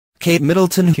Kate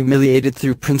Middleton humiliated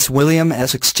through Prince William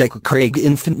Essex. Jecca Craig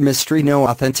infant mystery. No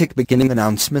authentic beginning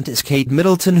announcement. Is Kate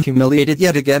Middleton humiliated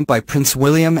yet again by Prince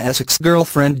William Essex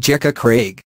girlfriend Jecca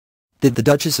Craig? Did the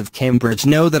Duchess of Cambridge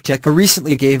know that Jecca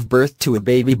recently gave birth to a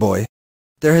baby boy?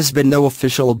 There has been no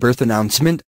official birth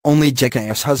announcement, only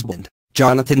Jecca's husband,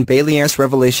 Jonathan Bailey's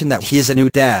revelation that he is a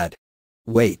new dad.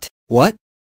 Wait, what?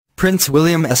 Prince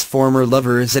William's former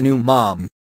lover is a new mom.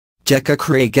 Jecca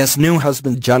Craig's new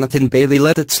husband Jonathan Bailey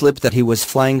let it slip that he was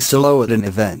flying solo at an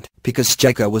event because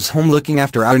Jecca was home looking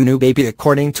after our new baby,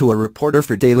 according to a reporter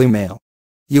for Daily Mail.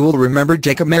 You will remember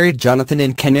Jecca married Jonathan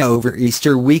in Kenya over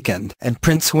Easter weekend, and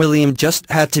Prince William just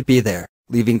had to be there,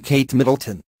 leaving Kate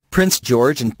Middleton, Prince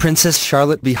George and Princess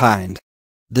Charlotte behind.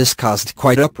 This caused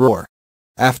quite uproar.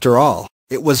 After all,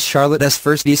 it was Charlotte's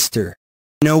first Easter.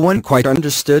 No one quite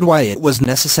understood why it was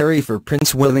necessary for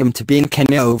Prince William to be in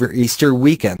Kenya over Easter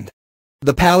weekend.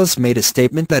 The palace made a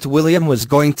statement that William was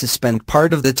going to spend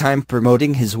part of the time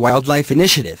promoting his wildlife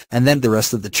initiative, and then the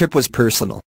rest of the trip was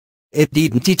personal. It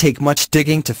didn't take much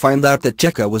digging to find out that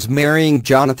Jecca was marrying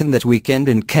Jonathan that weekend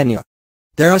in Kenya.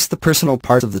 There's the personal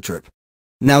part of the trip.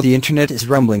 Now the internet is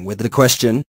rumbling with the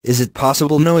question, is it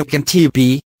possible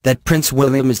that Prince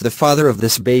William is the father of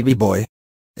this baby boy?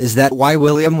 Is that why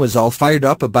William was all fired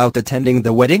up about attending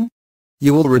the wedding?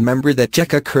 You will remember that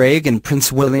Jecca Craig and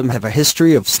Prince William have a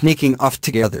history of sneaking off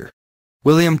together.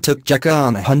 William took Jecca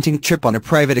on a hunting trip on a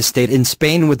private estate in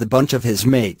Spain with a bunch of his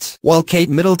mates, while Kate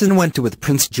Middleton went with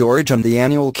Prince George on the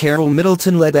annual Carol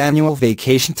Middleton-led annual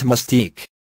vacation to Mustique.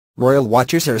 Royal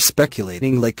watchers are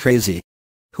speculating like crazy.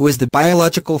 Who is the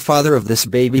biological father of this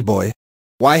baby boy?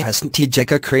 Why hasn't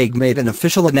Jecca Craig made an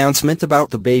official announcement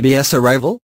about the baby's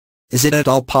arrival? Is it at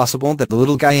all possible that the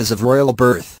little guy is of royal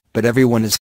birth, but everyone is